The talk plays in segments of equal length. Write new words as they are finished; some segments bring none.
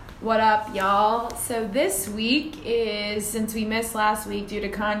What up, y'all? So this week is, since we missed last week due to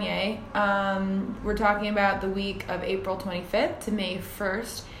Kanye, we're talking about the week of April 25th to May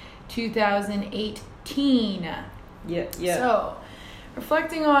 1st, 2018. Yeah. So,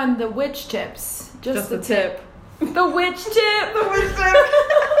 reflecting on the witch tips. Just the tip. The witch tip! The witch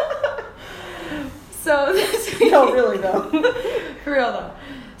tip! So this week... No, really though. For real though.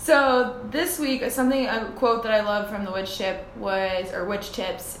 So this week, a quote that I love from the witch tip witch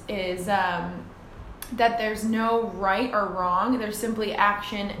tips is that there's no right or wrong. There's simply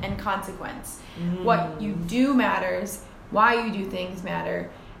action and consequence. What you do matters. Why you do things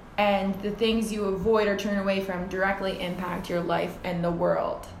matter. And the things you avoid or turn away from directly impact your life and the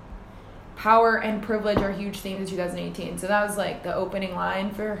world. Power and privilege are huge themes in 2018. So that was like the opening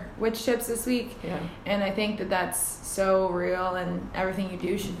line for witch tips this week. Yeah. And I think that that's so real, and everything you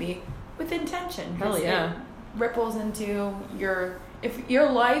do should be with intention. Hell yeah. It ripples into if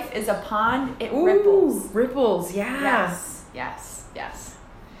your life is a pond, it ripples. Ripples, yeah. Yes.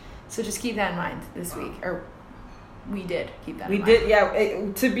 So just keep that in mind this week. Or we did keep that in mind. We did,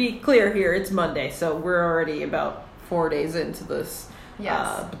 yeah. To be clear here, it's Monday, so we're already about 4 days into this.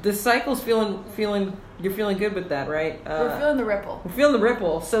 Yes. But this cycle's feeling. You're feeling good with that, right? We're feeling the ripple. We're feeling the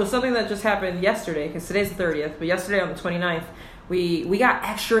ripple. So something that just happened yesterday, because today's the 30th, but yesterday on the 29th, we got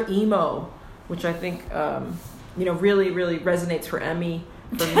extra emo, which I think really really resonates for Emmy,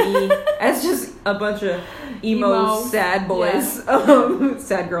 for me, as just a bunch of emo sad boys,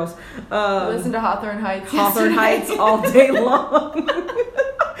 sad girls. Listen to Hawthorne Heights. Hawthorne Heights all day long.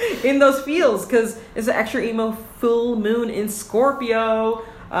 In those feels, because it's an extra emo full moon in Scorpio,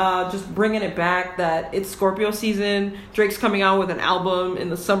 just bringing it back that it's Scorpio season. Drake's coming out with an album in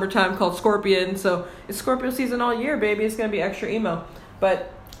the summertime called Scorpion, so it's Scorpio season all year, baby. It's gonna be extra emo.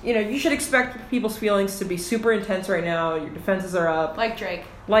 But you should expect people's feelings to be super intense right now. Your defenses are up, like Drake.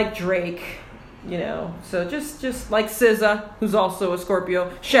 So just like SZA, who's also a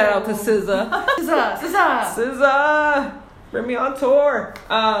Scorpio. Shout out to SZA. SZA. Bring me on tour.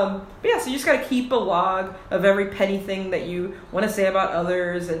 But yeah, so you just gotta keep a log of every petty thing that you want to say about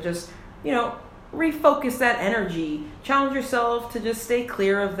others, and just refocus that energy. Challenge yourself to just stay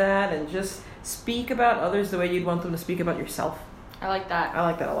clear of that, and just speak about others the way you'd want them to speak about yourself. I like that. I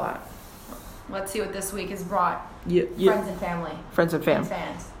like that a lot. Let's see what this week has brought. Yeah. Friends and family. Friends and fam. And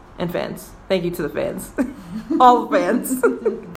fans. And fans. Thank you to the fans. All the fans.